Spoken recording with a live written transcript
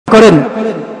করেন,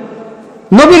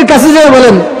 নবীর কাছে যেয়ে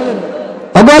বলেন,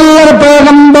 ওগো আল্লাহর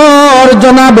পয়গম্বর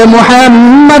জনাবে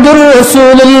মুহাম্মদুর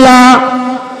রাসূলুল্লাহ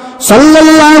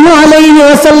সাল্লাল্লাহু আলাইহি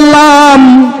ওয়াসাল্লাম,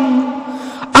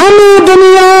 আমি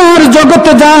দুনিয়ার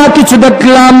জগতে যা কিছু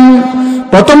দেখলাম,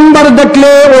 প্রথমবার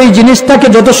দেখলে ওই জিনিসটাকে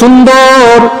যত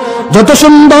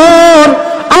সুন্দর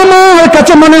আমার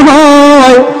কাছে মনে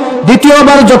হয়,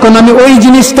 দ্বিতীয়বার যখন আমি ওই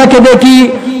জিনিসটাকে দেখি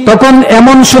তখন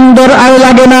এমন সুন্দর আর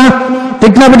লাগে না।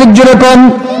 ঠিক না ঠিক যেরকম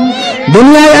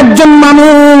দুনিয়ায় একজন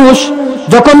মানুষ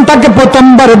যখন তাকে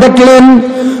প্রথমবার দেখলেন,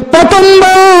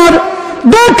 প্রথমবার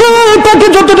দেখে তাকে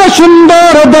যতটা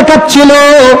সুন্দর দেখাচ্ছিল,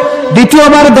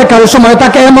 দ্বিতীয়বার দেখার সময়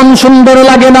তাকে এমন সুন্দর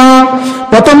লাগে না।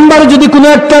 প্রথমবার যদি কোনো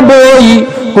একটা বই,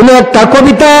 কোনো একটা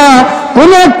কবিতা,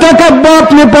 কোনো একটা কাব্য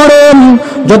আপনি পড়েন,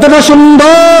 যতটা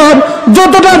সুন্দর,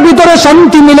 যতটা ভিতরে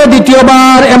শান্তি মিলে,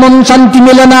 দ্বিতীয়বার এমন শান্তি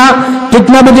মিলে না। ঠিক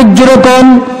না ঠিক যেরকম।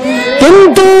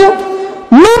 কিন্তু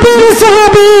নবীর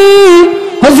সাহাবী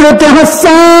হযরত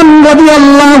হাসান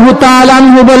রাদিয়াল্লাহু তাআলা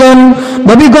আনহু বলেন,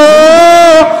 নবী গো,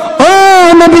 ও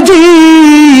নবীজি,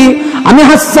 আমি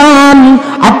হাসান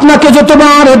আপনাকে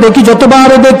যতবার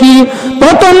দেখি,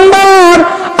 প্রথমবার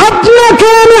আপনাকে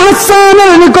আমি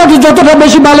হাসানের নিকট যতটা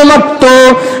বেশি ভালো লাগতো,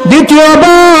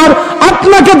 দ্বিতীয়বার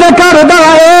আপনাকে দেখার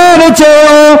দ্বারা এর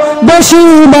চেয়েও বেশি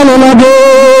ভালো লাগে।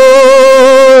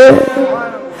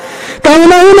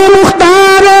 কৌনৌন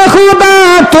মুখতার খুদা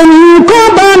তুমকো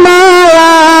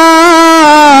বানায়া,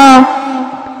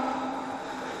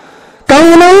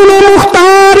 কৌনৌন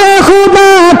মুখতার খুদা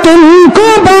তুমকো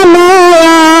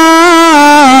বানায়া,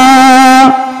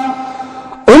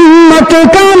 उम्मत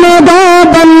का नदा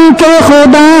बन के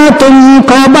खुदा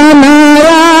तुमको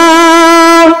बनाया,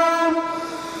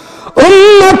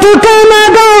 उम्मत का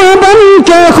नदा बन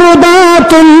के खुदा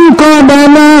तुमको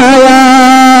बनाया,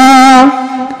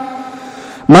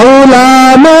 मौला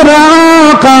मेरा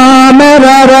आका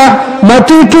मेरा रहमत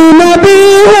की नबी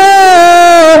है,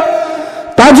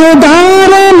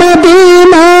 ताजदार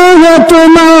मदीना है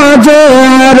तुम आज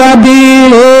अरबी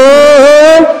है,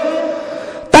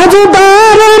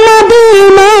 ताजदार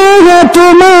मदीना है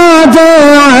तुम आज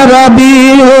अरबी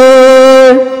है,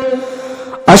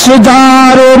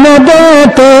 अशजार में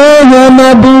देते हैं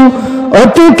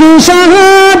नबूवत की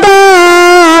शहादा,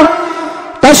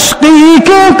 तशकीक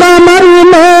कमर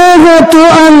में है तो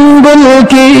अंगुल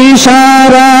की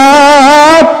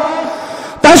इशारात,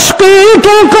 तशकीक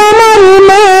कमर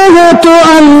में है तो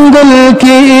अंगुल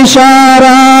की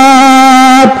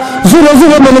इशारात। ज़ोरे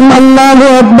ज़ोरे बोलें अल्लाहु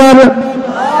अकबर।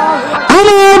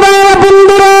 আমার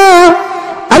বন্ধুরা,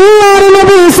 আল্লাহর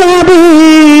নবী সাহাবী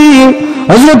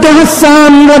হযরত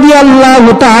হাসান রাদিয়াল্লাহু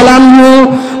তাআলা আনহু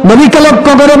নবীকে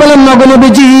লক্ষ্য করে বলেন, নগো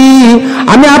নবীজি,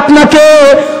 আমি আপনাকে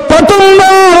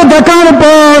প্রথমবার দেখার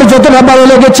পর যতটা ভালো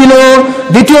লেগেছিল,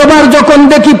 দ্বিতীয়বার যখন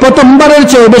দেখি প্রথমবারের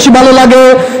চেয়ে বেশি ভালো লাগে,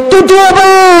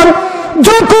 তৃতীয়বার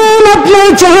যখন আপনার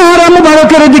চেহারা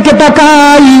মুবারকের দিকে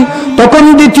তাকাই, তখন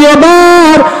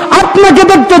দ্বিতীয়বার আপনাকে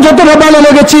দেখতে যতটা ভালো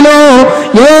লেগেছিল,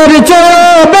 এর চেয়ে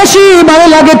বেশি ভালো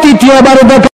লাগে তৃতীয়বার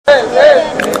দেখে।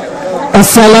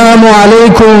 আসসালামু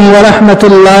আলাইকুম ওয়া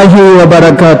রাহমাতুল্লাহি ওয়া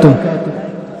বারাকাতুহু।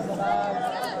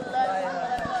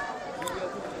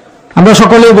 আমরা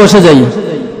সকলেই বসে যাই।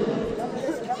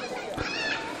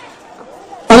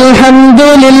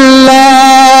 আলহামদুলিল্লাহ,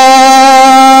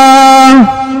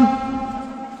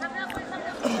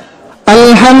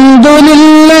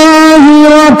 আলহামদুলিল্লাহ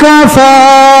ওয়া কাফা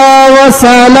ওয়া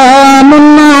সালামুন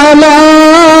আলা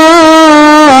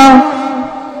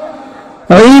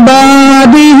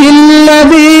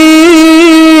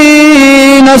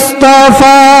ইবাদিহিল্লাযীনা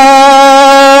ইসতাফা।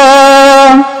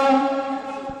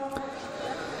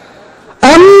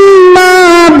 আম্মা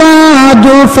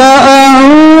বা'দু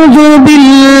ফাআউযু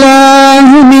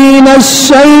বিল্লাহি মিনাশ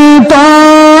শাইতানির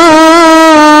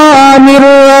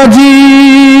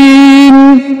রাজীম।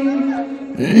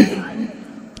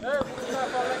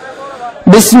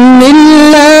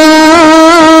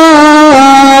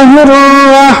 বিসমিল্লাহির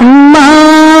রাহমানির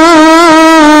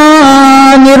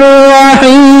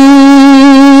রাহিম।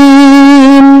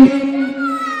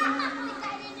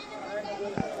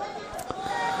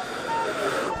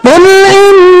 قل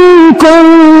إن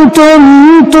كنتم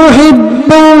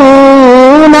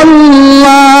تحبون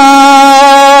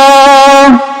الله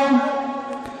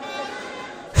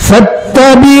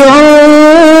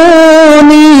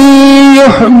فاتبعوني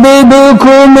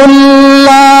يحببكم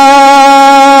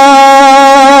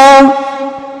الله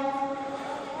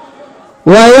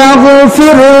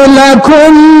ويغفر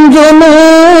لكم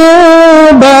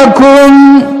ذنوبكم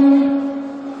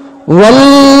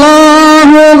والله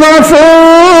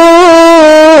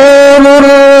غفور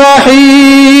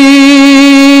رحيم।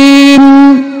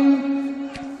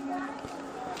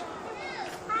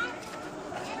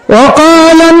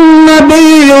 وقال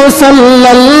النبي صلى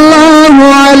الله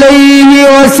عليه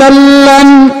وسلم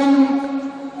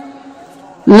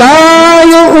لا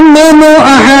يؤمن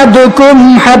أحدكم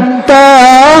حتى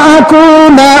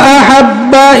أكون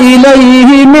أحب إليه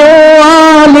من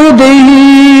والده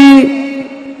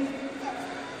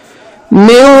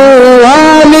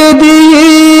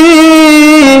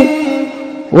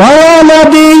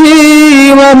وولده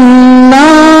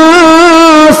والناس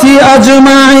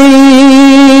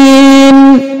أجمعين.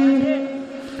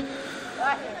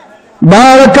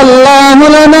 بارك الله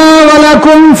لنا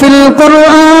ولكم في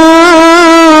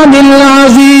القرآن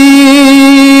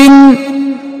العظيم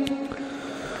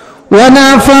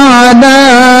ونفعنا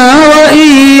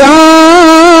وإياكم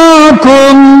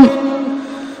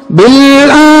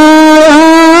بالآيات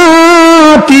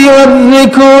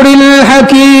والذكر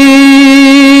الحكيم.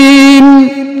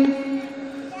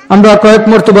 আমরা কয়েক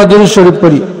মর্তবা দুরূদ শরীফ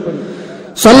পড়ি।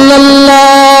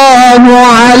 সাল্লাল্লাহু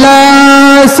আলা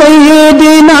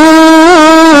সাইয়্যিদিনা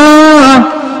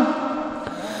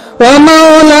ওয়া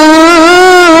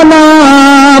মাওলানা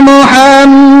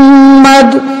মুহাম্মদ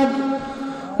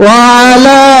ওয়া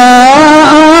আলা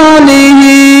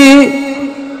আলিহি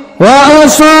ওয়া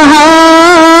আসহাবিহি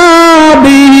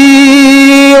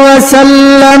ওয়া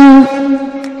সাল্লাম.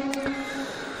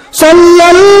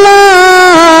 সাল্লাল্লাহু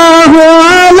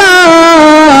আলা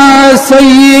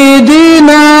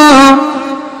সাইয়্যিদিনা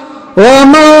ওয়া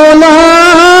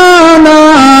মাওলানা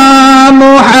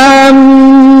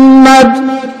মুহাম্মদ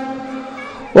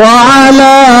ওয়া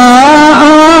আলা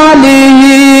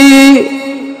আলিহি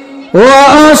ওয়া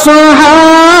আসহাবিহি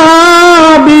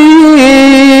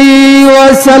ওয়া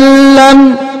সাল্লাম.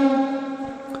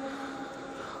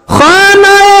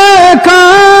 খানায়ে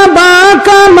কাবা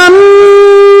কা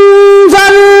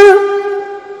मंजर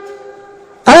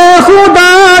ऐ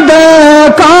खुदा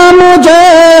देखा मुझे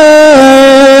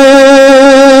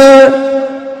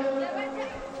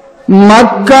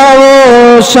मक्का वो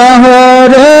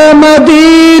शहर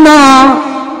मदीना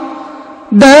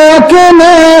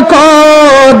देखने को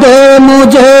दे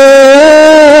मुझे.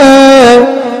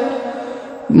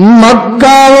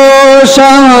 मक्का वो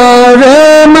शहर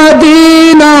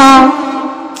मदीना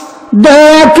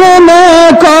देखने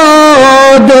को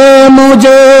दे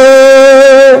मुझे.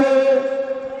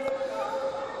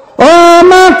 ओ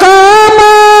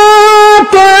मकामात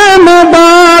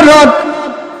मुबारक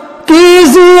की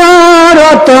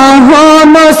ज़ियारत हो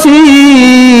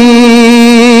नसीब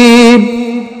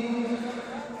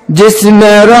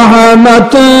जिसमें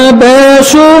रहमत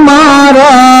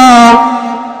बेशुमारा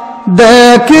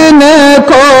देखने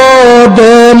को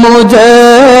दे मुझे.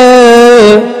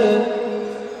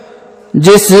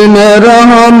 जिसमें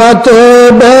रहमत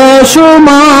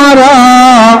बेशुमारा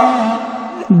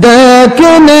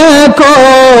देखने को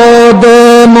दे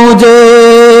मुझे.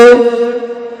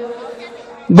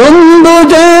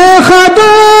 गुंबुजे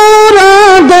खदूरा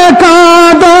देखा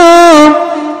दो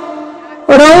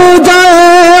रोज़ाए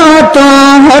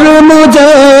अताहर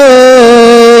मुझे.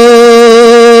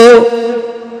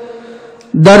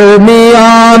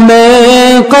 दरमियान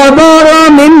में कब्र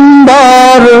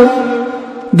मिंबर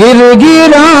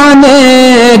गिरगिराने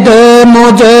दे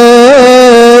मुझे.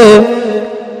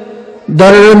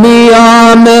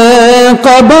 दरमियान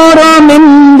कब्र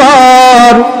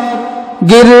मिंबर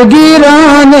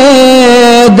गिरगिराने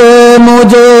दे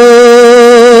मुझे.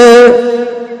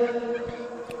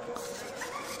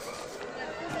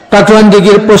 টাকরান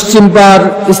দিঘির পশ্চিম পার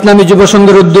ইসলামী যুব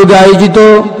সংঘের উদ্যোগে আয়োজিত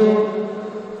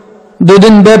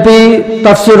দুদিন ব্যাপী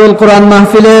তাফসীরুল কোরআন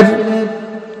মাহফিলের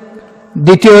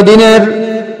দ্বিতীয় দিনের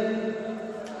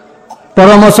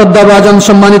পরম শ্রদ্ধাভাজন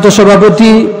সম্মানিত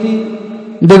সভাপতি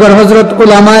দিগর হযরত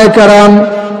উলামায়ে কেরাম,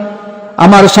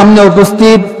 আমার সামনে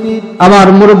উপস্থিত আমার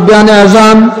মুরব্বিয়ানে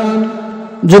আযম,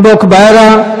 যুবক ভাইরা,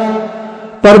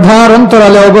 পর্দার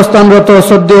অন্তরালে অবস্থানরত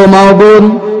শ্রদ্ধেয় মা ও বোন,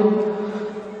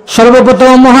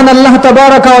 সর্বপ্রথম মহান আল্লাহ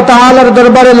তাবারাকা ওয়া তাআলার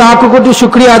দরবারে লাখ কোটি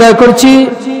শুকরিয়া আদায় করছি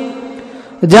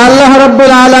যে আল্লাহ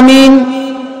রাব্বুল আলামিন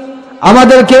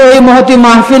আমাদেরকে এই মহতি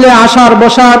মাহফিলে আসার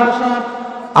বসার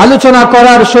আলোচনা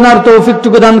করার শোনার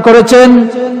তৌফিকটুকু দান করেছেন।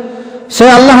 সে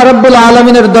আল্লাহ রাব্বুল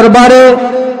আলামিনের দরবারে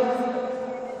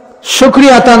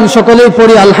শুকরিয়া তান সকলেই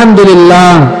পড়ি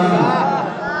আলহামদুলিল্লাহ।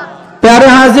 প্যারে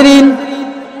হাজিরিন,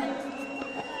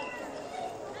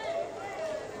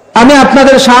 আমি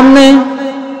আপনাদের সামনে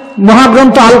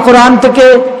মহাগ্রন্থ আল কোরআন থেকে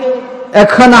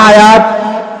একখানা আয়াত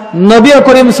নবী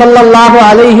করিম সাল্লাল্লাহু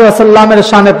আলাইহি ওয়াসাল্লামের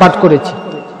শানে পাঠ করেছি।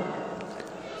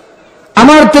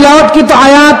 আমার তিলাওয়াতকৃত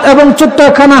আয়াত এবং ছোট্ট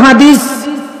একখানা হাদিস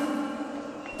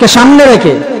কে সামনে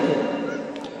রেখে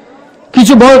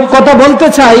কিছু কথা বলতে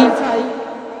চাই।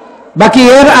 বাকি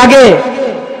এর আগে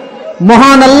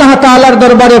মহান আল্লাহ তাআলার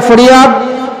দরবারে ফরিয়াদ,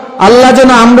 আল্লাহ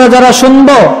যেন আমরা যারা শুনব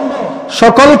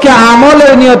সকলকে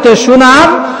আমলের নিয়তে শোনার,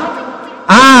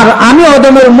 আর আমি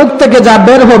ওদের মুখ থেকে যা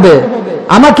বের হবে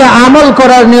আমাকে আমল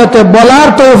করার নিয়তে বলার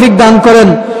তৌফিক দান করেন।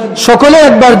 সকলে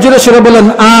একবার জোরে সোরে বলেন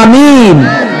আমিন।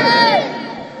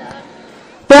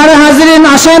 প্যারে হাজিরিন,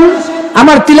 আসেন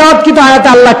আমার তিলাওয়াতকৃত আয়াতে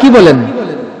আল্লাহ কি বলেন।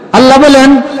 আল্লাহ বলেন,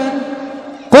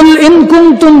 কুল ইন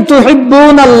কুনতুম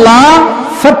তুহিব্বুনাল্লাহ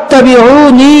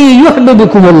ফাত্তাবিউনি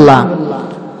ইউহিব্বুকুমুল্লাহ।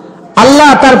 আল্লাহ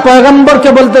তার পয়গম্বরকে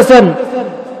বলতেছেন,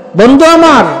 বন্ধু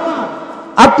আমার,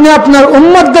 আপনি আপনার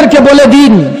উম্মতদেরকে বলে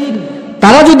দিন,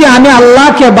 তারা যদি আমি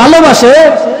আল্লাহকে ভালোবাসে,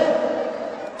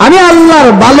 আমি আল্লাহর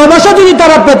ভালোবাসা যদি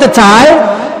তারা পেতে চায়,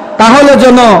 তাহলে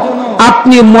যেন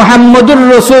আপনি মুহাম্মদুর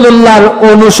রাসূলুল্লাহর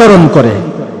অনুসরণ করে,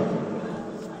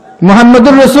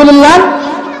 মুহাম্মদুর রাসূলুল্লাহর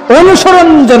অনুসরণ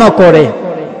যেন করে।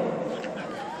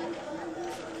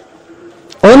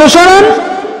 অনুসরণ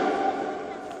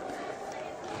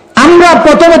আমরা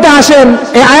প্রথমে আসেন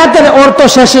এই আয়াতের অর্থ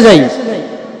শেষে যাই।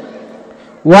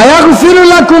 ওয়ায়াগফিরু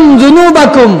লাকুম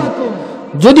যুনুবাকুম,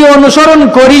 যদি অনুসরণ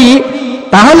করি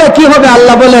তাহলে কি হবে?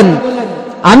 আল্লাহ বলেন,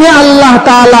 আমি আল্লাহ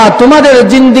তাআলা তোমাদের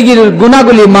জিন্দেগীর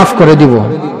গুনাহগুলি মাফ করে দিব।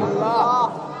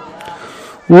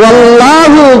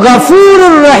 ওয়াল্লাহু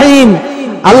গফুরুর রহিম,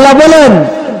 আল্লাহ বলেন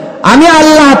আমি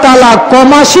আল্লাহ তাআলা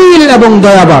ক্ষমাশীল এবং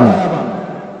দয়াবান।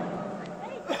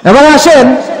 এবার আসেন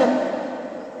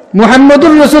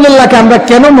মুহাম্মদুর রাসূলুল্লাহকে আমরা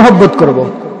কেন মহব্বত করব,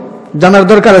 জানার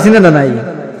দরকার আছে না নাই?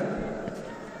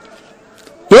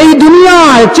 এই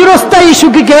দুনিয়ায় চিরস্থায়ী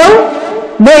সুখী কেউ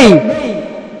নেই।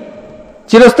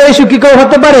 চিরস্থায়ী সুখী কেউ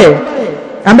হতে পারে?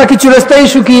 আমরা কি চিরস্থায়ী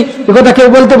সুখী এ কথা কেউ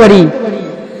বলতে পারি?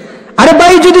 আরে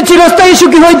ভাই, যদি চিরস্থায়ী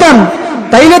সুখী হইতাম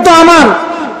তাইলে তো আমার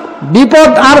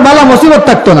বিপদ আর বালা মুসিবত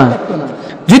থাকতো না।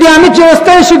 যদি আমি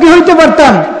চিরস্থায়ী সুখী হইতে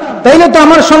পারতাম তাইলে তো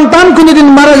আমার সন্তান কোনোদিন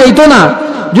মারা যাইত না।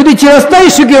 যদি চিরস্থায়ী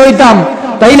সুখী হইতাম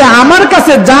তাইলে আমার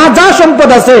কাছে যা যা সম্পদ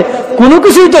আছে কোনো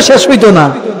কিছুই তো শেষ হইতো না।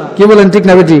 কি বলেন, ঠিক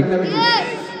না বেটি?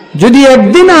 যদি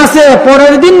একদিন আছে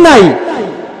পরের দিন নাই,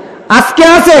 আজকে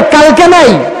আছে কালকে নাই,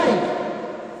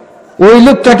 ওই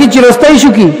লোকটা কি চিরস্থায়ী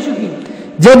সুখী?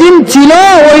 যেদিন ছিল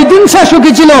ওই দিন সে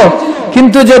সুখী ছিল,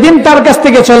 কিন্তু যেদিন তার কাছ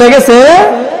থেকে চলে গেছে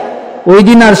ওই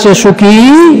দিন আর সে সুখী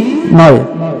নয়।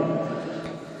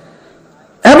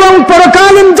 এবং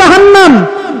পরকালীন জাহান্নাম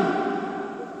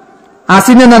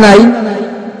আসিনে না নাই?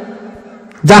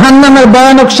 জাহান্নামের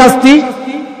ভয়ানক শাস্তি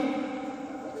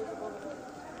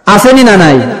আসেনি না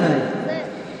নাই?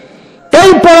 এই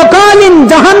পরকালীন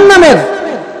জাহান্নামের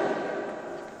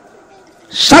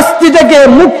শাস্তি থেকে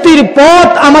মুক্তির পথ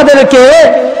আমাদেরকে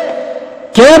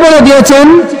কে বলে দিয়েছেন?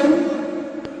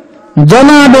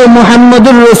 জনাবে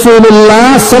মুহাম্মদুর রাসূলুল্লাহ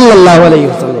সাল্লাল্লাহু আলাইহি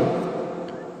ওয়াসাল্লাম।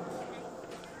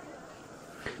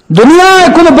 দুনিয়ায়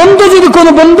কোন বন্ধু যদি কোন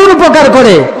বন্ধুর উপকার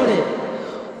করে,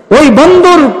 ওই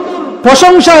বন্ধুর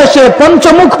প্রশংসা এসে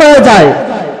পঞ্চমুখ হয়ে যায়।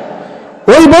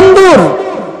 ওই বন্ধুর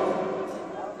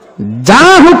যা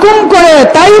হুকুম করে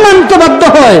তাই মানতে বাধ্য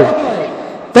হয়।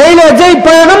 তাইলে যেই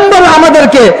পয়গম্বর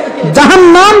আমাদেরকে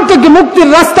জাহান্নাম থেকে মুক্তির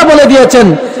রাস্তা বলে দিয়েছেন,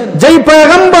 যেই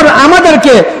পয়গম্বর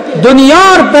আমাদেরকে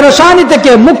দুনিয়ার পেরেশানি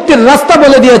থেকে মুক্তির রাস্তা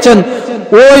বলে দিয়েছেন,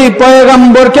 ওই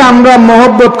পয়গম্বরকে আমরা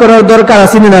মহব্বত করার দরকার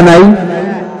আছে না নাই?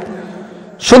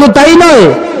 শুধু তাই নয়,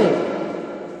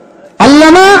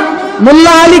 আল্লামা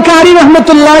মোল্লা আলী কারি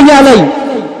রহমতুল্লাহি আলাইহি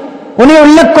উনি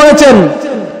উল্লেখ করেছেন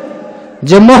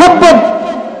যে মহব্বত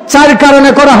চার কারণে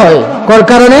করা হয়। কর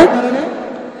কারণে?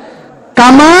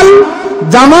 কামাল,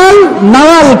 জামাল,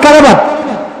 নওয়াল, কারাবাত,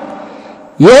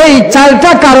 এই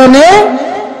চারটা কারণে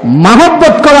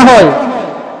মহব্বত করা হয়।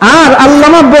 আর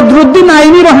আল্লামা বদরুদ্দিন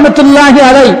আইনি রহমতুল্লাহি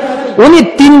আলাইহি উনি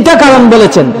তিনটা কারণ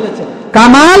বলেছেন,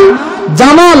 কামাল,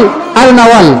 জামাল আর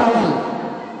নওয়াল।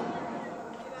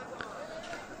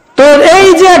 তো এই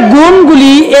যে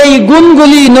গুণগুলি, এই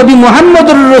গুণগুলি নবী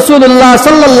মুহাম্মদুর রাসূলুল্লাহ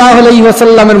সাল্লাল্লাহু আলাইহি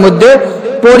ওয়াসাল্লামের মধ্যে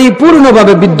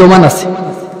পরিপূর্ণভাবে বিদ্যমান আছে।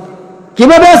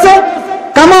 কিভাবে আছে?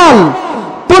 কামাল,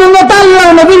 পূর্ণতা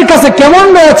আল্লাহর নবীর কাছে কেমন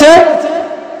রয়েছে?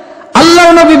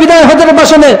 আল্লাহর নবী বিদায় হজের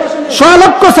ভাষণে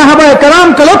লক্ষ সাহাবায়ে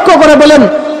কেরামকে লক্ষ্য করে বলেন,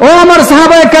 ও আমার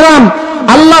সাহাবায়ে কেরাম,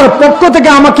 আল্লাহর পক্ষ থেকে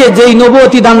আমাকে যেই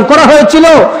নবুয়তি দান করা হয়েছিল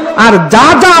আর যা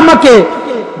যা আমাকে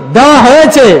দেওয়া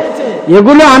হয়েছে,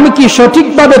 এগুলো আমি কি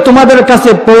সঠিকভাবে তোমাদের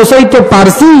কাছে পৌঁছাইতে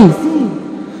পারছি?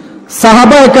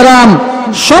 সাহাবায়ে কেরাম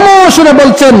সমসুরে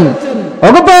বলছেন,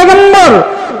 ওগো পয়গম্বর,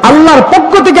 আল্লাহর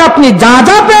পক্ষ থেকে আপনি যা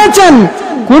যা পেয়েছেন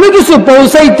কোনো কিছু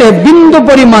পৌঁছাইতে বিন্দু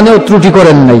পরিমাণেও ত্রুটি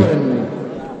করেন নাই।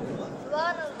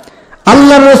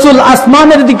 আল্লাহর রাসূল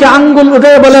আসমানের দিকে আঙ্গুল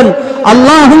উঠে বলেন,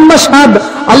 আল্লাহুম্মা শাহাদ,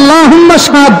 আল্লাহুম্মা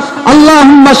শাহাদ,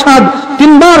 আল্লাহুম্মা শাহাদ,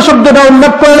 তিনবার শব্দটা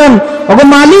উল্লেখ করলেন। ওগো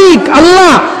মালিক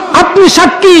আল্লাহ, আপনি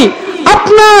সাক্ষী,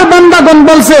 আপনার বান্দাগণ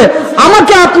বলছে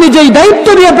আমাকে আপনি যেই দায়িত্ব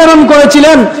দিয়ে প্রেরণ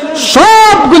করেছিলেন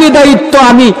সবগুলি দায়িত্ব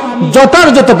আমি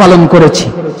যথাযথ পালন করেছি।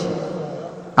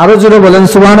 আরো জোরে বলেন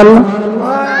সুবহানাল্লাহ।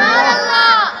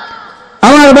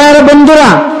 আমার ভাইয়ের বন্ধুরা,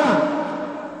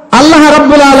 আল্লাহ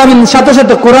রাব্বুল আলামিন সাথে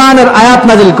সাথে কোরআনের আয়াত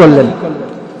নাযিল করলেন,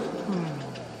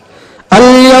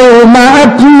 আল-ইয়াওমা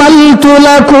আকমালতু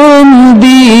লাকুম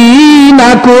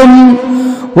দীনাকুম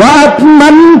ওয়া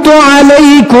আতমামতু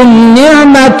আলাইকুম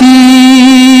নি'মাতি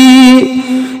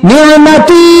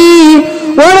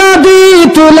ওয়া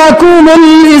রাদিতু লাকুমুল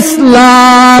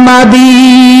ইসলাম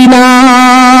দীনা।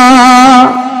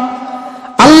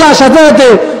 আল্লাহ সাথে সাথে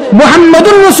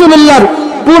মুহাম্মদুর রাসূলুল্লাহর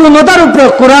পূর্ণতার উপরে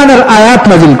কোরআনের আয়াত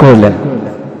নাযিল করলেন।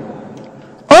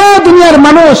 ও দুনিয়ার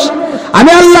মানুষ,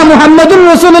 আমি আল্লাহ মুহাম্মদুর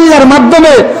রাসূলুল্লাহর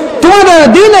মাধ্যমে তোমাদের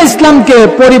দ্বীন ইসলামকে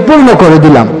পরিপূর্ণ করে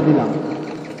দিলাম।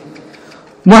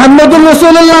 মুহাম্মদুর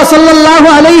রাসূলুল্লাহ সাল্লাল্লাহু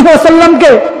আলাইহি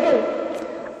ওয়াসাল্লামকে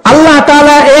আল্লাহ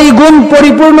তাআলা এই গুণ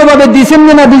পরিপূর্ণভাবে দিয়েছেন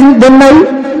না দেন নাই?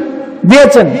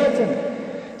 দিয়েছেন।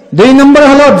 2 নম্বর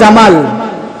হলো জামাল।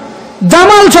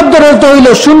 জামাল শব্দের অর্থ হইল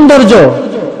সৌন্দর্য।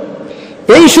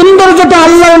 এই সৌন্দর্যটা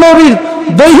আল্লাহর নবীর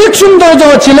দৈহিক সৌন্দর্য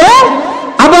ছিল,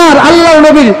 আবার আল্লাহর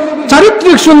নবীর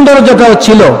চারিত্রিক সৌন্দর্যটাও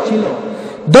ছিল।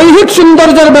 দৈহিক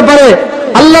সৌন্দর্যের ব্যাপারে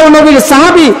আল্লাহর নবীর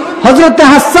সাহাবী হযরত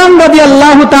হাসান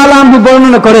রাদিয়াল্লাহু তাআলা আনহু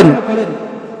বর্ণনা করেন,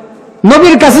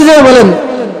 নবীর কাছে যেয়ে বলেন,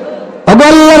 ওগো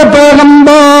আল্লাহর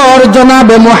পয়গম্বর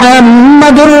জনাবে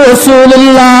মুহাম্মদুর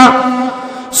রাসূলুল্লাহ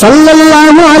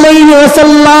সাল্লাল্লাহু আলাইহি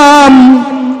ওয়াসাল্লাম,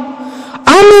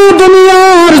 আমি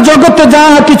দুনিয়ার জগতে যা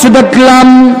কিছু দেখলাম,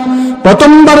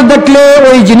 প্রথমবার দেখলে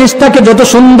ওই জিনিসটাকে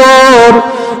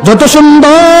যত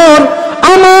সুন্দর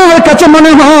আমার কাছে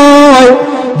মনে হয়,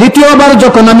 দ্বিতীয়বার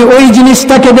যখন আমি ওই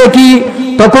জিনিসটাকে দেখি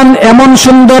তখন এমন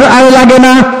সুন্দর আর লাগে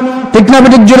না। ঠিক না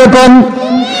বেঠিক? যেরকম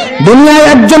দুনিয়ায়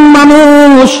একজন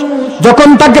মানুষ যখন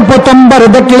তাকে প্রথমবার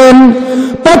দেখলেন,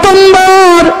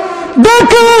 প্রথমবার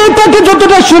দেখে তাকে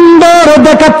যতটা সুন্দর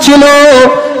দেখাচ্ছিল,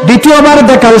 দ্বিতীয়বার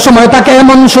দেখার সময় তাকে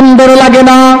এমন সুন্দর লাগে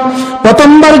না।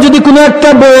 প্রথমবার যদি কোনো একটা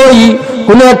বই,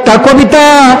 কোনো একটা কবিতা,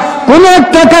 কোনো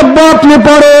একটা কাব্য আপনি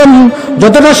পড়েন,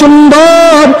 যতটা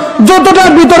সুন্দর, যতটা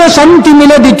ভিতরে শান্তি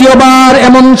মিলে, দ্বিতীয়বার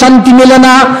এমন শান্তি মিলে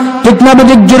না। ঠিক না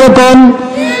বেঠিক? যেরকম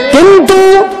কিন্তু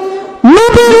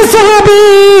নবীর সাহাবী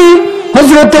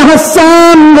হযরত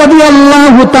হাসান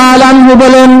রাদিয়াল্লাহু তাআলা আনহু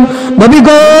বলেন, নবী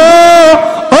গো,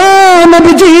 ও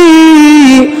নবীজি,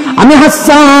 আমি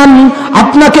হাসান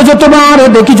আপনাকে যতবার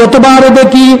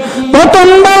দেখি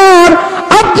প্রথমবার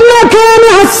আপনাকে আমি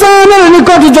হাসানের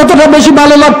নিকট যতটা বেশি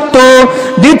ভালো লাগতো,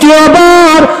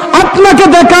 দ্বিতীয়বার আপনাকে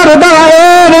দেখার দ্বারা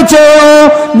এর চেয়েও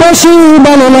বেশি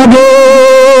ভালো লাগে।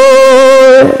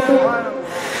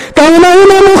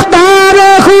 কাউনাইনে মুখতার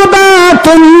খুদা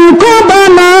তুমকো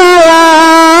বানায়া,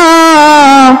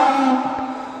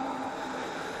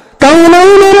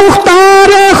 কাউনাইনে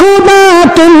মুখতার খুদা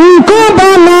তুমকো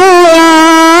বানায়া,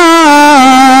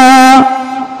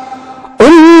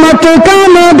 उम्मत का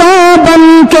नदा बन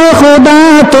के खुदा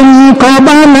तुमको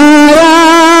बनाया,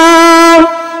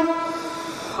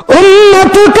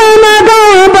 उम्मत का नदा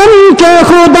बन के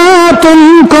खुदा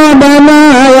तुमको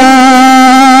बनाया,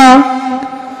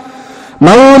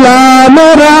 मौला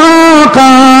मेरा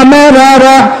आका मेरा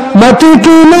रहमत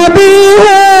की नबी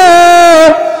है,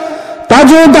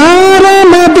 ताजदार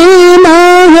मदीना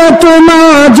है तुम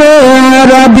आज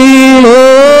अरबी है,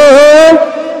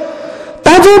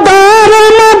 ताजदार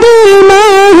मदीना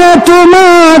है तुम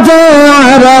आज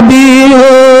अरबी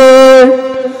है,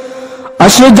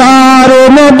 अशजार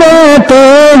में देते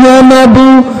हैं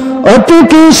नबूवत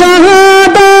की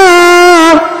शहादा,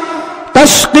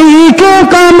 तशकीक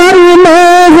कमर में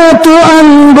है तो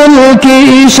अंगुल की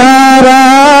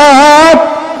इशारात,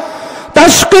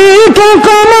 तशकीक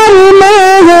कमर में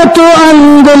है तो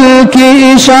अंगुल की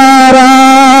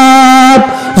इशारात।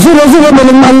 ज़ोरे ज़ोरे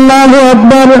बोलें अल्लाहु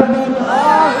अकबर।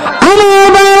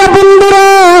 আমার বন্ধুরা,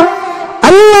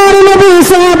 আল্লাহর নবী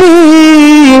সাহাবী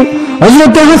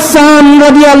হযরত হাসান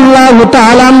রাদিয়াল্লাহু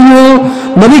তাআলা আনহু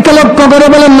নবীকে লক্ষ্য করে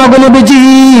বলেন, নবী নবীজি,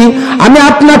 আমি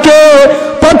আপনাকে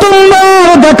প্রথমবার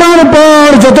দেখার পর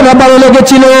যতটা ভালো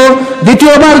লেগেছিল,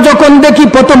 দ্বিতীয়বার যখন দেখি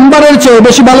প্রথমবারের চেয়ে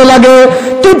বেশি ভালো লাগে,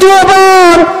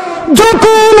 তৃতীয়বার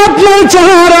যখন আপনার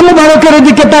চেহারা মুবারকের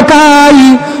দিকে তাকাই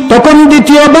তখন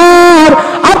দ্বিতীয়বার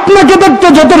আপনাকে দেখতে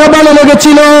যতটা ভালো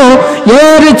লেগেছিল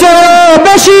এর চেয়ে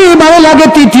বেশি ভালো লাগে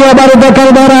তৃতীয়বার দেখার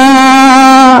দ্বারা।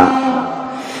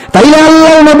 তাইলে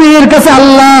আল্লাহর নবীর কাছে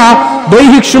আল্লাহ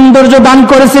দৈহিক সৌন্দর্য দান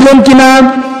করেছিলেন কিনা?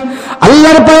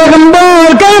 আল্লাহর পয়গম্বর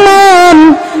কেমন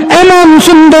এমন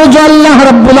সৌন্দর্য আল্লাহ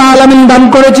রাব্বুল আলামিন দান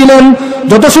করেছিলেন,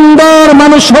 যত সুন্দর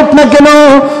মানুষ হোক না কেন,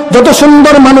 যত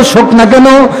সুন্দর মানুষ হোক না কেন,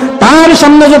 তার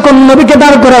সামনে যখন নবীকে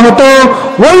দাঁড় করা হতো,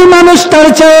 ওই মানুষটার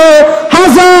চেয়ে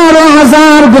হাজার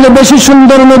হাজার গুণে বেশি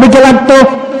সুন্দর নবীকে লাগতো।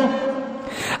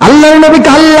 আল্লাহর নবীকে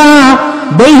আল্লাহ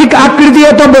দৈহিক আকৃতি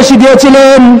এত বেশি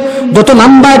দিয়েছিলেন, যত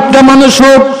লম্বা একটা মানুষ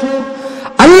হোক,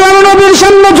 আল্লাহর নবীর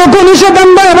সামনে যখন এসে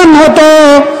দাঁড়ানো হতো,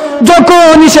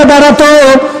 যখন এসে দাঁড়াতো,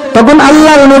 তখন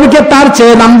আল্লাহর নবীকে তার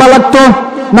চেয়ে লম্বা লাগতো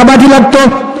না বাটি লাগতো?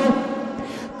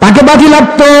 তাকে বাটি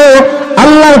লাগতো,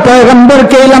 আল্লাহর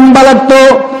পয়গম্বরকে লম্বা লাগতো।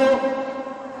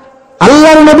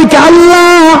 আল্লাহর নবীকে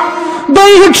আল্লাহ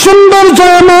দৈহিক সৌন্দর্য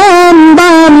এমন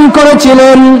দান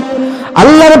করেছিলেন,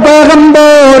 আল্লাহর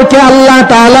পয়গম্বরকে আল্লাহ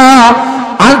তাআলা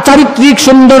চারিত্রিক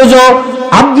সৌন্দর্য,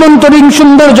 আভ্যন্তরীণ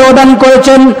সৌন্দর্য দান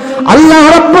করেছেন। আল্লাহ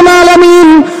রাব্বুল আলামিন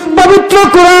পবিত্র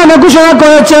কোরআনে ঘোষণা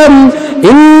করেছেন,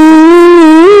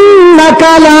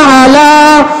 ইন্নাকা লাআলা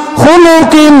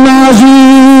খুলুকিন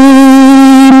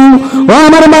আযীম। ও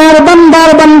আমার মায়ের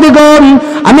বান্দার বান্দিগণ,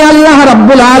 আমি আল্লাহ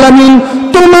রাব্বুল আলামিন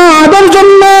তোমাদের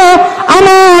জন্য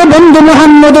আমার বন্ধু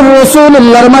মুহাম্মদুর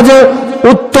রাসূলুল্লাহর মাঝে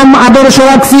উত্তম আদর্শ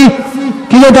রাখছি।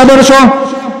 কি যে আদর্শ?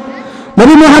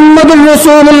 নবী মুহাম্মদুর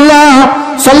রাসূলুল্লাহ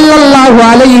সাল্লাল্লাহু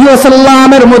আলাইহি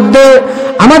ওয়াসাল্লামের মধ্যে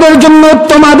আমাদের জন্য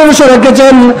উত্তম আদর্শ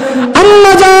রেখেছেন।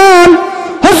 আম্মা জান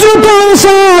হযরত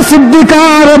আয়েশা সিদ্দিকা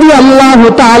রাদিয়াল্লাহু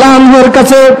তাআলা আনহার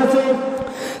কাছে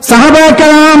সাহাবায়ে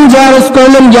কেরাম জিজ্ঞেস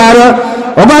করলেন,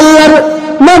 ও আল্লাহর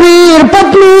নবীর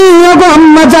পত্নী, ওগো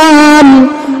আম্মা জান,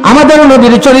 আমাদের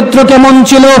নবীর চরিত্র কেমন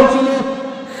ছিল?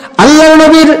 আল্লাহর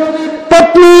নবীর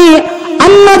পত্নী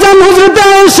আম্মা জান হযরত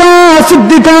আয়েশা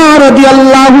সিদ্দিকা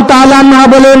রাদিয়াল্লাহু তাআলা আনহা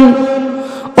বলেন,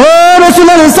 ও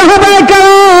রাসূলের সাহাবায়ে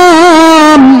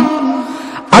কেরাম,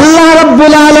 আল্লাহ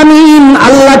রাব্বুল আলামিন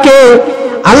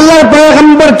আল্লাহর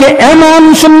পয়গম্বরকে এমন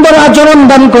সুন্দর আচরণ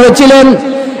দান করেছিলেন,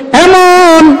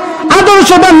 এমন আদর্শ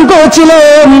দান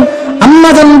করেছিলেন। আম্মা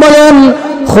জান বলেন,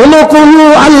 খুলুকুহু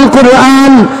আল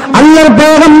কুরআন, আল্লাহর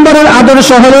পয়গম্বরের আদর্শ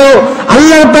হলো,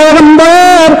 আল্লাহর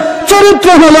পয়গম্বরের চরিত্র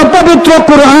হলো পবিত্র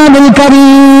কুরআনুল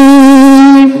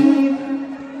কারীম।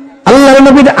 আল্লাহর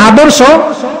নবীর আদর্শ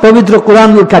পবিত্র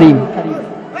কুরআনুল কারীম।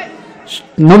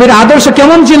 নবীর আদর্শ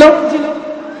কেমন ছিল?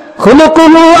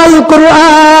 খুলুকুহু আল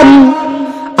কুরআন,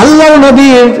 আল্লাহর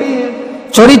নবীর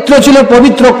চরিত্র ছিল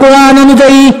পবিত্র কোরআন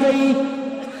অনুযায়ী।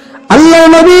 আল্লাহর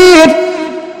নবীর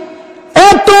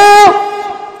এত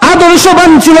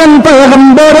আদর্শবান ছিলেন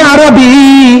পয়গম্বর আরবি।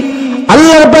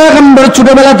 আল্লাহর পয়গম্বর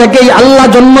ছোটবেলা থেকেই, আল্লাহ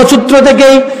জন্মসূত্র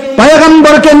থেকেই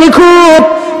পয়গম্বরকে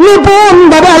নিপুণ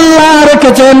ভাবে আল্লাহ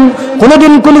রেখেছেন।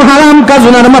 কোনদিন কোন হারাম কাজ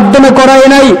ওনার মাধ্যমে করায়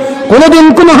নাই, কোনদিন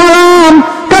কোন হারাম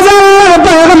কাজে আল্লাহর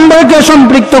পয়গম্বরকে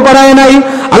সম্পৃক্ত করায় নাই।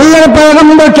 আল্লাহর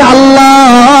পয়গম্বরকে আল্লাহ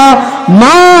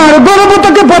মার গর্ভ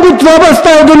থেকে পবিত্র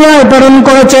অবস্থায় দুনিয়ায় প্রেরণ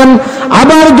করেছেন।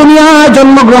 আবার দুনিয়ায়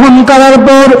জন্মগ্রহণ করার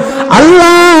পর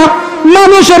আল্লাহ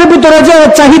মানুষের ভিতরে যে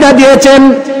চাহিদা দিয়েছেন,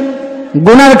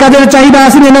 গুনার কাজের চাহিদা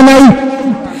আছে না নাই?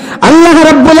 আল্লাহ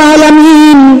রাব্বুল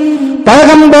আলামিন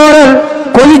পয়গম্বরের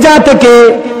কলিজা থেকে,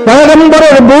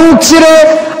 পয়গম্বরের বুক ছিঁড়ে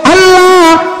আল্লাহ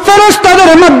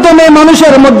ফেরেশতাদের মাধ্যমে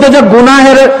মানুষের মধ্যে যে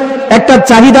গুনাহের একটা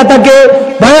চাহিদা থাকে,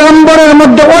 পয়গম্বরের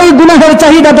মধ্যে ওই গুনাহের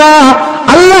চাহিদাটা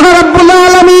আল্লাহ রাব্বুল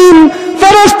আলামিন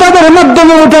ফেরেশতাদের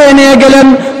মাধ্যমে উঠে নিয়ে গেলেন।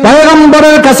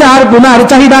 পয়গম্বরের কাছে আর গুনাহের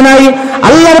চাহিদা নাই।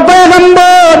 আল্লাহর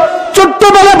পয়গম্বর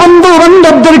ছোট্টবেলা বন্ধু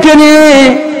বান্ধবদেরকে নিয়ে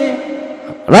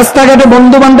রাস্তাঘাটে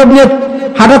বন্ধু বান্ধব নিয়ে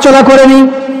হাঁটাচলা করেনি।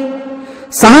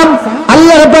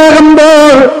 আল্লাহর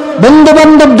পয়গম্বর বন্ধু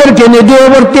বান্ধবদেরকে নিয়ে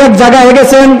দূরবর্তী এক জায়গায়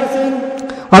গেছেন,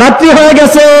 রাত্রি হয়ে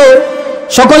গেছে,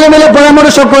 সকলে মিলে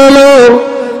পরামর্শ করলো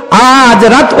আজ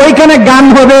রাত ওইখানে গান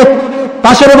হবে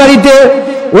পাশের বাড়িতে,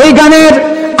 ওই গানের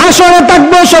আসরে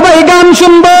থাকবো, সবাই গান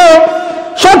শুনবো,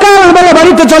 সকালবেলা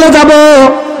বাড়িতে চলে যাব।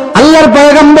 আল্লাহর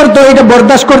পয়গম্বর তো এটা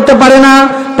বরদাস্ত করতে পারে না।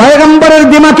 পয়গম্বরের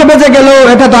দিমাগে বেজে গেল,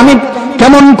 এটা তো আমি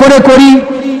কেমন করে করি,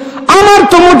 আমার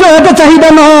তো মোটে এটা চাহিদা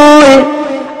নয়।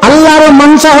 আল্লাহর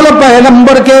মনসা হলো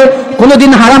পয়গম্বরকে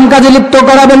কোনোদিন হারাম কাজে লিপ্ত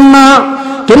করাবেন না,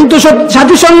 কিন্তু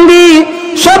সাথী সঙ্গী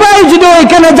সবাই যদি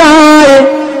ওইখানে যায়,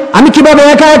 আমি কিভাবে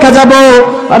একা একা যাব?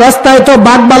 রাস্তায় তো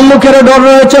বাঘ ভাল্লুকের ডর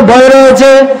রয়েছে, ভয়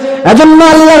রয়েছে। এজন্য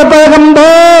আল্লাহর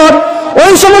পয়গম্বর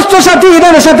ওই সমস্ত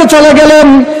সাথীদের সাথে চলে গেলেন।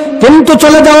 কিন্তু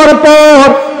চলে যাওয়ার পর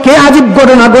কি আজীব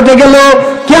ঘটনা ঘটে গেল,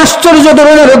 কি আশ্চর্য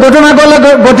ধরনের ঘটনা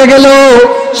ঘটে গেল।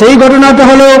 সেই ঘটনাটা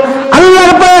হলো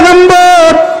আল্লাহর পয়গম্বর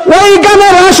ওই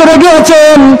গানের আসরে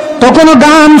গিয়েছেন, তখনও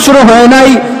গান শুরু হয় নাই,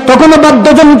 তখনও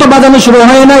বাদ্যযন্ত্র বাজানো শুরু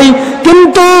হয় নাই,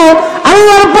 কিন্তু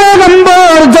আল্লাহর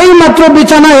পয়গম্বর যেই মাত্র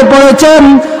বিছানায় পড়েছেন,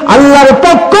 আল্লাহর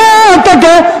পক্ষ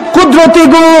থেকে কুদরতি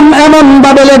ঘুম এমন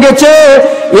ভাবে লেগেছে,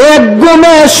 এক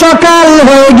ঘুমে সকাল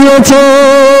হয়ে গিয়েছে।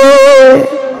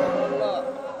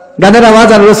 গানের আওয়াজ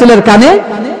আর রসুলের কানে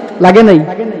লাগে নাই।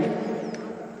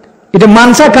 এটা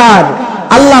মানসা কার?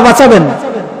 আল্লাহ বাঁচাবেন,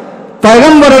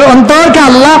 পয়গম্বরের অন্তরকে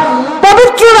আল্লাহ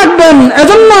পবিত্র রাখবেন।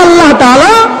 এজন্য আল্লাহ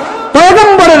তাআলা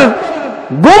পয়গম্বরের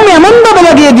ঘুম এমন ভাবে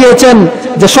লাগিয়ে দিয়েছেন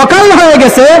যে সকাল হয়ে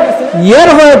গেছে, এর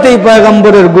হয়েতেই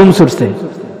পয়গম্বরের ঘুম ছুটছে।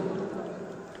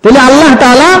 তাহলে আল্লাহ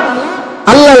তাআলা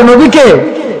আল্লাহর নবীকে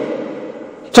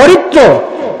চরিত্র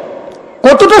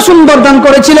কতটা সুন্দর দান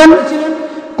করেছিলেন।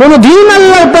 কোনদিন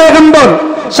আল্লাহর পয়গম্বর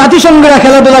সাথী সঙ্গীরা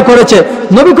খেলাধুলা করেছে,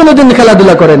 নবী কোনদিন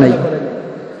খেলাধুলা করে নাই।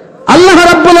 আল্লাহ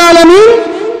রাব্বুল আলামিন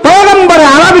পয়গম্বরে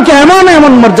আরবীকে এমন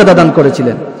এমন মর্যাদা দান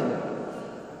করেছিলেন।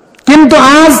 কিন্তু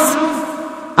আজ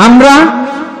আমরা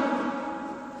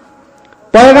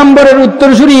পয়গম্বরের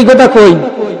উত্তরসূরি এই কথা কই,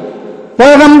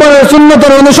 পয়গম্বরের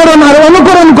সুন্নতের অনুসরণ আর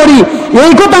অনুকরণ করি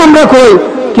এই কথা আমরা কই,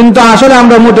 কিন্তু আসলে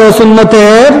আমরা মোটেও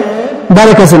সুন্নতের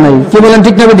ধারে কাছে নাই। কি বলেন,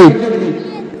 ঠিক না বেঠিক?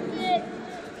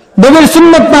 নবীর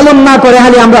সুন্নত পালন না করে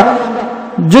খালি আমরা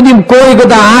যদি কই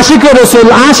কথা আশিকে রসুল,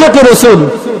 আশিকে রসুল,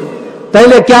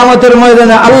 তাইলে কিয়ামতের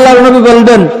ময়দানে আল্লাহর নবী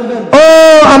বলবেন, ও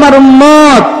আমার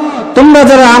উম্মত, তোমরা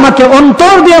যারা আমাকে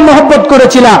অন্তর দিয়ে মহব্বত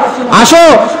করেছিলা, আসো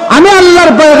আমি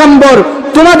আল্লাহর পয়গম্বর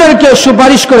তোমাদেরকে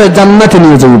সুপারিশ করে জান্নাতে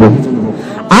নিয়ে যাইব।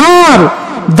 আর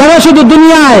যারা শুধু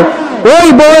দুনিয়ায় ওই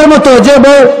বউয়ের মতো, যে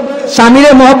বউ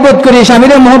স্বামীরে মহব্বত করি,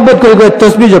 স্বামীরে মহব্বত করি করে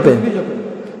তসবিহ জপে,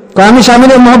 আমি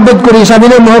স্বামীরে মহব্বত করি,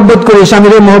 স্বামীরে মহব্বত করি,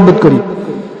 স্বামীরে মহব্বত করি।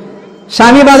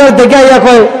 স্বামী বাজার থেকে আইয়া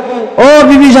কয়, ও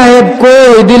বিবি সাহেব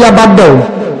কই দিলা বাদ দাও,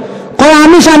 কয়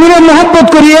আমি স্বামীরে মহব্বত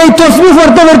করি, এই তসবিহ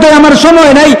পড়তে পড়তে আমার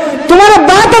সময় নাই, তোমার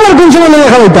বাত আমার কোন সময় লেগে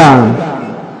খাওয়াইতাম,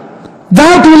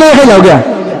 যাও তুমি লেগে খাই যাও গিয়া।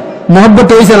 মহব্বত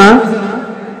হইছে না?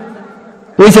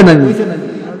 হইছে না?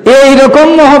 এইরকম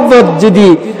মহব্বত যদি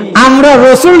আমরা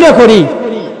রসুলরে করি,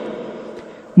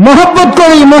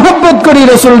 মহব্বত করি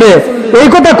রসুলরে, এই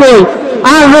কথা কই,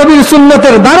 আর নবীর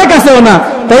সুন্নতের দ্বারে কাছেও না,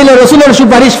 তাইলে রসুলের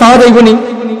সুপারিশ পাওয়া যাইবনি।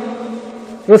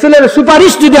 রসুলের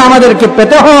সুপারিশ যদি আমাদেরকে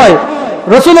পেতে হয়,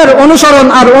 রসুলের অনুসরণ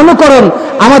আর অনুকরণ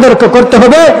আমাদেরকে করতে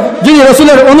হবে। যদি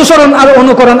রসুলের অনুসরণ আর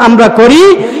অনুকরণ আমরা করি,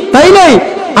 তাইলেই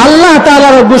আল্লাহ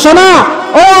তাআলার ঘোষণা,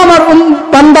 ও আমার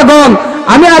বান্দাগণ,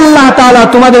 আমি আল্লাহ তাআলা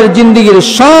তোমাদের জিন্দেগীর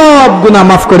সব গুনাহ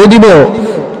মাফ করে দিব।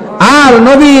 আর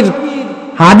নবীর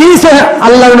হাদিসে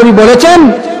আল্লাহর নবী বলেছেন,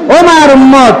 ও মার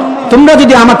উম্মত, তোমরা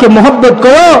যদি আমাকে মহব্বত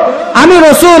করো, আমি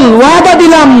রসুল ওয়াদা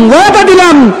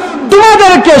দিলাম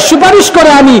তোমাদেরকে সুপারিশ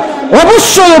করে আমি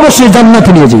অবশ্যই অবশ্যই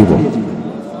জান্নাতে নিয়ে যাইব।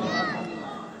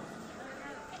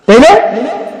 তাইলে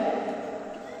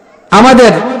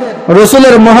আমাদের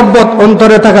রসুলের মহব্বত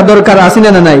অন্তরে থাকা দরকার, আছে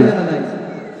না নাই?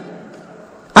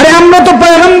 আরে আমরা তো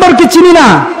পয়গম্বরকে চিনি না,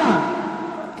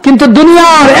 কিন্তু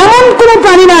দুনিয়ার এমন কোন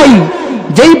প্রাণী নাই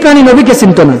যেই প্রাণী নবীকে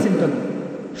চিনত না।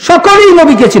 সকলেই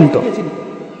নবীকে চিনত।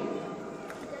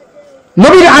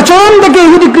 নবীর আচরণ দেখে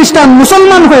ইহুদি খ্রিস্টান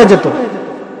মুসলমান হয়ে যেত।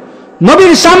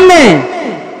 নবীর সামনে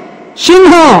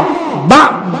সিংহ,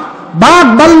 বাঘ,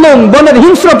 ভাল্লুক, বনের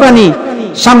হিংস্র প্রাণী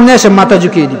সামনে এসে মাথা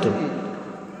ঝুঁকিয়ে দিত।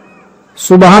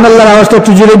 সুবহানাল্লাহর আওয়াজটা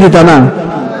একটু জোরে দিত না?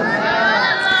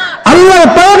 আল্লাহর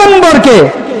পয়গম্বরকে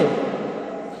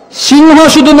সিংহ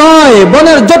শুধু নয়,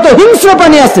 বনের যত হিংস্র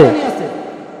প্রাণী আছে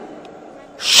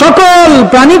সকল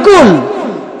প্রাণীকুল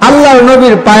আল্লাহর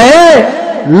নবীর পায়ে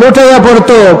লুটাইয়া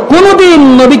পড়তো। কোনদিন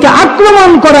নবীকে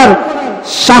আক্রমণ করার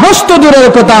সাহস তো দূরের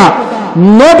কথা,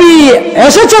 নবী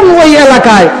এসেছেন ওই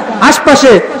এলাকায়,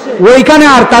 আশপাশে ওইখানে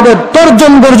আর তাদের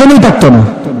তর্জন গর্জনই থাকতো না।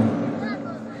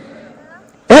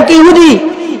 এক ইহুদি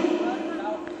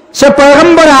সে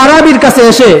পয়গম্বর আরবীর কাছে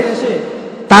এসে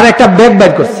তার একটা ব্যাগ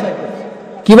বাইর করছে।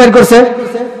 কি বাইর করছে?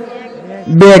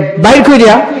 ব্যাগ বাইর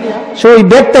করিয়া সে ওই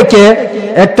ব্যাগ থেকে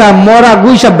একটা মরা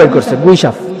গুই সাপ বাইর করছে। গুই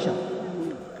সাপ,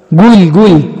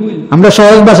 গুই আমরা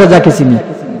সহজ ভাষা যাকে চিনি,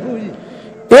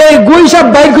 এই গুই সাপ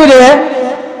বাইর করে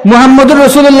মুহাম্মদুর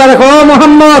রাসূলুল্লাহ রে, ও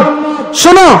মুহাম্মদ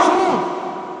শোনো,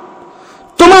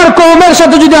 তোমার কওমের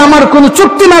সাথে যদি আমার কোনো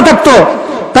চুক্তি না থাকতো,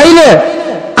 তাইলে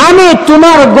আমি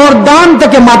তোমার গর্দান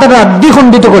থেকে মাথাটা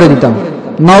দ্বিখণ্ডিত করে দিতাম।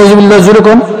 নাউযুবিল্লাহ,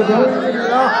 যেরকম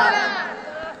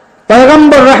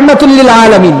পয়গম্বর রাহমাতুল লিল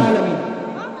আলামিন,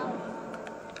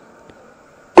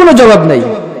 কোনো জবাব নাই।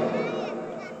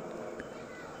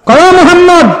 ও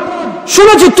মুহাম্মদ,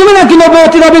 শুনেছি তুমি নাকি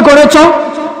নবুয়তি দাবি করেছ।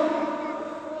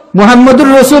 মুহাম্মদুর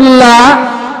রাসূলুল্লাহ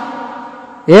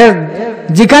এর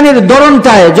জিকানির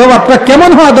ধরনটায় জবাবটা কেমন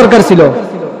হওয়া দরকার ছিল,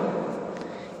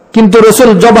 কিন্তু রসুল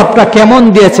জবাবটা কেমন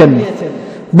দিয়েছেন,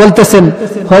 বলতেছেন,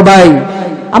 হ ভাই,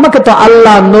 আমাকে তো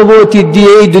আল্লাহ নবুয়তি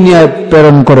দিয়ে এই দুনিয়ায়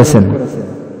প্রেরণ করেছেন।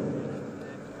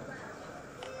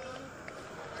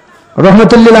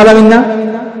 রহমাতুল লিল আলামিন না?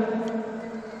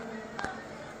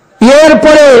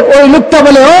 এরপরে ওই লোকটা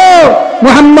বলে, ও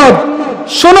মুহাম্মদ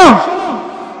শোনো,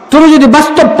 তুমি যদি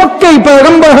বাস্তব পক্ষেই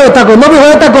পয়গম্বর হয়ে থাকো, নবী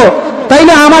হয়ে থাকো,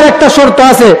 তাইলে আমার একটা শর্ত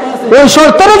আছে, ওই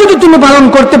শর্তটা যদি তুমি পালন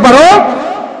করতে পারো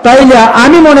তাইলে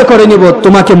আমি মনে করে নিব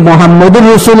তোমাকে মুহাম্মদুর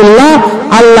রাসূলুল্লাহ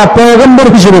আল্লাহ পয়গম্বর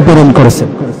হিসেবে প্রেরণ করেছেন।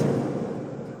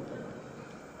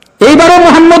 এইবারও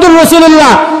মুহাম্মদুর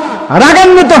রাসূলুল্লাহ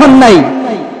রাগান্বিত হন নাই।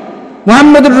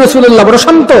 মুহাম্মদুর রাসূলুল্লাহ বড়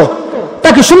শান্ত,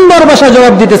 তাকে সুন্দর ভাষায়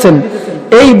জবাব দিতেছেন।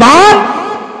 এইবার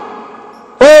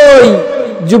ওই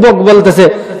যুবক বলতেছে,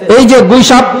 এই যে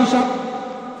গুইসাপ,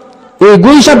 এই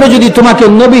গুইসাপে যদি তোমাকে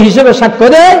নবী হিসেবে সাক্ষ্য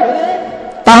দেয়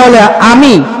তাহলে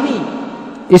আমি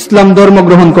ইসলাম ধর্ম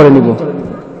গ্রহণ করে নিব।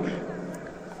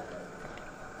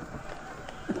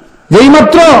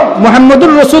 যেইমাত্র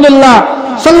মুহাম্মদুর রাসূলুল্লাহ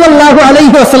সাল্লাল্লাহু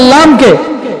আলাইহি ওয়াসাল্লামকে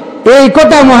এই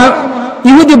কথা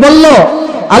ইহুদি বলল,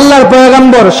 আল্লাহর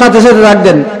পয়গম্বর সাথে সাথে ডাক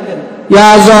দেন, ইয়া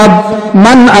যাব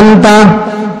মান আনতা,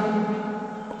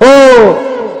 ও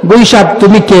গুইসাপ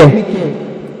তুমি কে?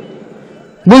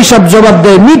 গুইসাপ জবাব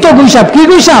দেয়, মৃত গুইসাপ। কি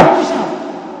গুইসাপ?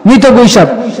 মৃত গুইসাপ।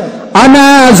 আনা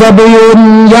যাবিয়ুন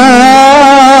ইয়া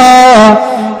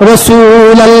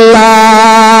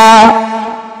রাসূলুল্লাহ,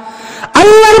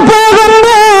 আল্লাহর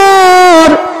পয়গম্বর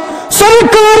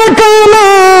সরকার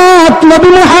কায়নাত নবী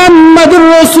মুহাম্মদুর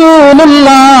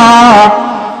রাসূলুল্লাহ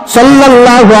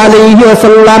সাল্লাল্লাহু আলাইহি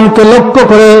ওয়াসাল্লামকে লক্ষ্য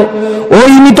করে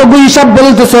ওই মৃত গুইসাপ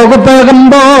বলতেছে, ওগো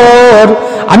পয়গম্বর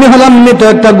আমি হলাম মৃত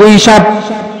একটা গুইসাপ।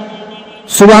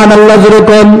 সুবহানাল্লাহ জোরে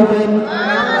কোন।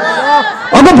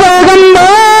 ওগো পয়গম্বর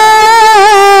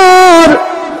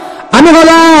আমি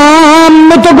হলাম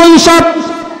মৃত গুইসাপ।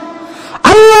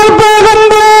 আল্লাহর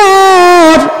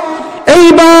পয়গম্বর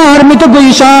এইবার মৃত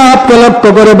গুইসাপকে লক্ষ্য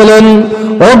করে বলেন,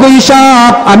 ও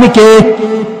গুইসাপ আমি কে?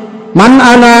 মান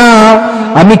আনা,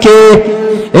 আমি কে?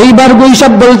 এইবার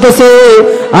গুইসাপ বলতেছে,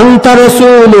 আনতা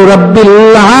রাসূলু রাব্বিল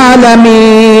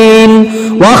আলামিন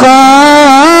ওয়া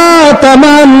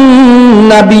খাতামান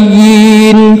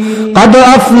নাবিয়্যিন قد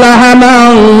أفلح من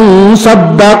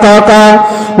صدقك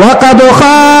وقد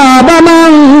خاب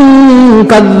من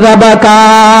كذبك।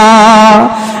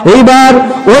 এইবার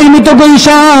ওই মৃত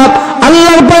গুইসাপ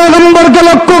আল্লাহর পয়গম্বরকে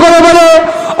লক্ষ্য করে বলে,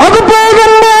 ওগো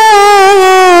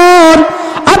পয়গম্বর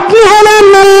আপনি হলেন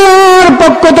আল্লাহর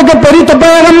পক্ষ থেকে প্রেরিত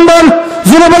পয়গম্বর।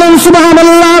 জোরে বলেন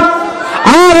সুবহানাল্লাহ,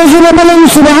 আর জোরে বলেন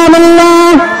সুবহানাল্লাহ।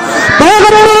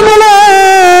 পয়গম্বর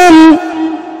বলেন,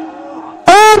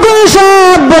 ও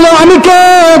গুইসাপ বলো আমি কে?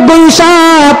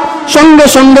 গুইসাপ সঙ্গে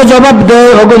সঙ্গে জবাব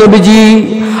দেয়, ওগো নবীজি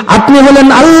আপনি হলেন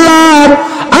আল্লাহর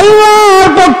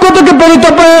পক্ষ থেকে প্রেরিত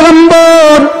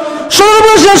পয়গম্বর,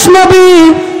 সর্বশেষ নবী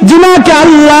যিনাকে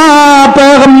আল্লাহ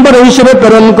পয়গম্বর হিসেবে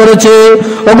প্রেরণ করেছে।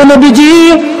 ওগো নবীজি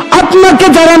আপনাকে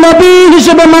যারা নবী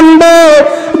হিসেবে মানবে,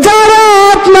 যারা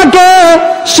আপনাকে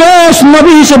শেষ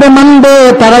নবী হিসেবে মানবে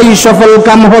তারাই সফল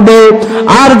কাম হবে,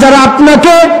 আর যারা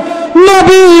আপনাকে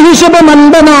নবী হিসেবে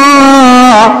মানবে না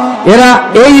এরা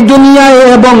এই দুনিয়ায়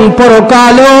এবং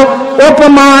পরকালেও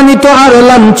অপমানিত আর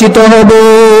লাঞ্ছিত হবে।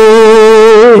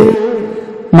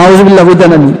 নাউজুবিল্লাহ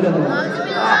বুঝানেন।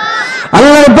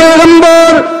 আল্লাহর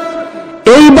পয়গম্বর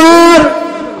এইবার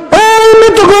ওই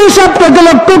মৃত গুইসাপটাকে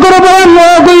লক্ষ্য করে বলেন, ও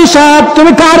গুইসাপ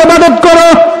তুমি কার ইবাদত করো?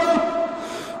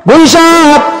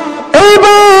 গুইসাপ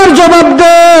এইবার জবাব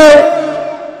দে,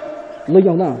 লই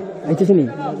যাও না আইতেছি নি।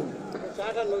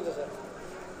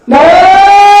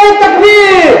 নারে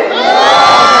তাকবীর,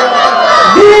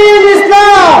 দ্বীন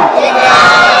ইসলাম,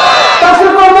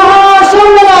 তাফসীর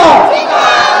মহাশূন্যতা,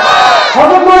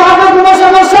 হযরত মুহাম্মদ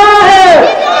মুশাররফ সাহেব,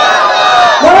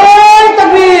 নারে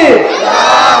তাকবীর।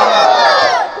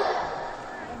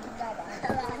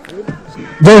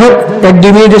 যাই হোক, এক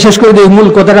দুই মিনিটে শেষ করে দিই মূল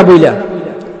কথাটা বইলা।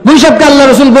 গুইসাপকে আল্লাহ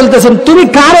রাসূল বলতেছেন, তুমি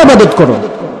কার ইবাদত করো?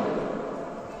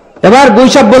 এবার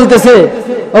গুইসাপ বলতেছে,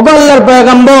 ওগো আল্লাহর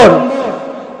পয়গম্বর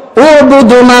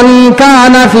উবুদু মান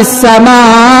কানা ফিস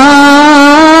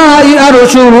সামাই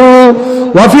আরশুহু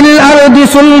ওয়া ফিল আরদি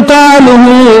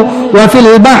সুলতানুহু ওয়া ফিল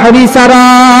বাহরি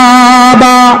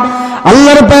সারাবা।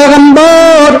 আল্লাহর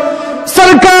পয়গম্বর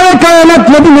সরকার কায়নাত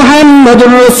নবী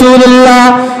মুহাম্মদুর রাসূলুল্লাহ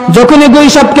যখনই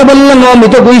গুইসাপকে বললেন, ও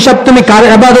মৃত গুইসাপ তুমি কার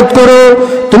ইবাদত করো?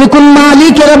 তুমি কোন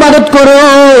মালিকের ইবাদত করো?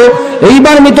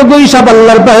 এইবার মৃত গুইসাপ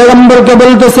আল্লাহর পয়গম্বরকে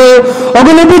বলতেছে,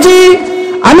 ওগো নবীজি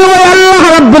আমি ওই আল্লাহ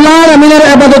রাব্বুল আলামিনের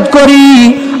ইবাদত করি,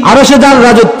 আরশে যার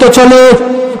রাজত্ব চলে।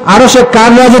 আরশে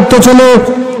কার রাজত্ব চলে?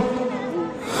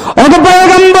 ওগো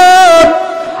পয়গম্বর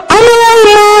আমি ওই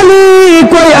মালিক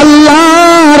ওই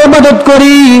আল্লাহর ইবাদত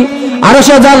করি,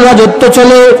 আরশে যার রাজত্ব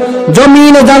চলে,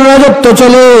 জমিনে যার রাজত্ব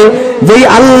চলে, যেই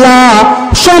আল্লাহ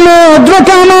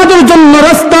সমুদ্রকে আমাদের জন্য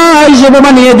রাস্তা হিসেবে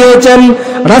বানিয়ে দিয়েছেন,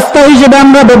 রাস্তা হিসেবে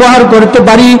আমরা ব্যবহার করতে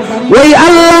পারি, ওই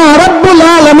আল্লাহ রাব্বুল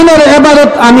আলামিনের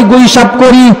ইবাদত আমি গুইসাপ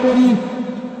করি।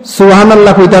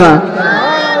 সুবহানাল্লাহ কইতা না?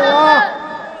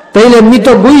 তাইলে মৃত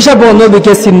গুইসাপ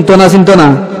নবীকে চিনত না?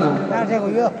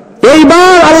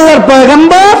 এইবার আল্লাহর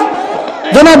পয়গম্বর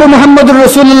জনাব মুহাম্মদুর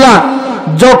রাসূলুল্লাহ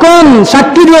যখন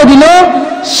সাক্ষী দিয়ে দিল,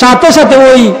 সাথে সাথে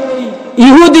ওই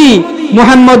ইহুদি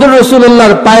মুহাম্মদুর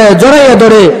রাসূলুল্লাহর পায়ে জড়াইয়া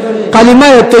ধরে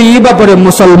কালিমায়ে তয়্যিবা পড়ে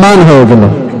মুসলমান হয়ে গেল।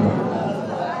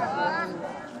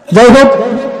 যাই হোক,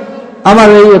 আমার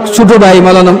এই ছোট ভাই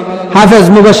মাওলানা হাফেজ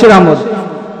মুবাশশির আহমদ,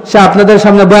 সে আপনাদের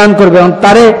সামনে বয়ান করবে।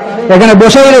 তারে এখানে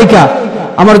বসাই রেখা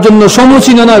আমার জন্য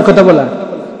সমুচীন নয়, কথা বলা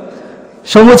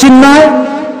সমুচীন নয়,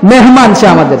 মেহমান সে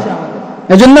আমাদের।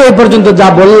 এজন্য এই পর্যন্ত যা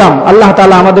বললাম, আল্লাহ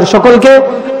তাআলা আমাদের সকলকে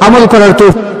আমল করার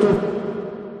তৌফিক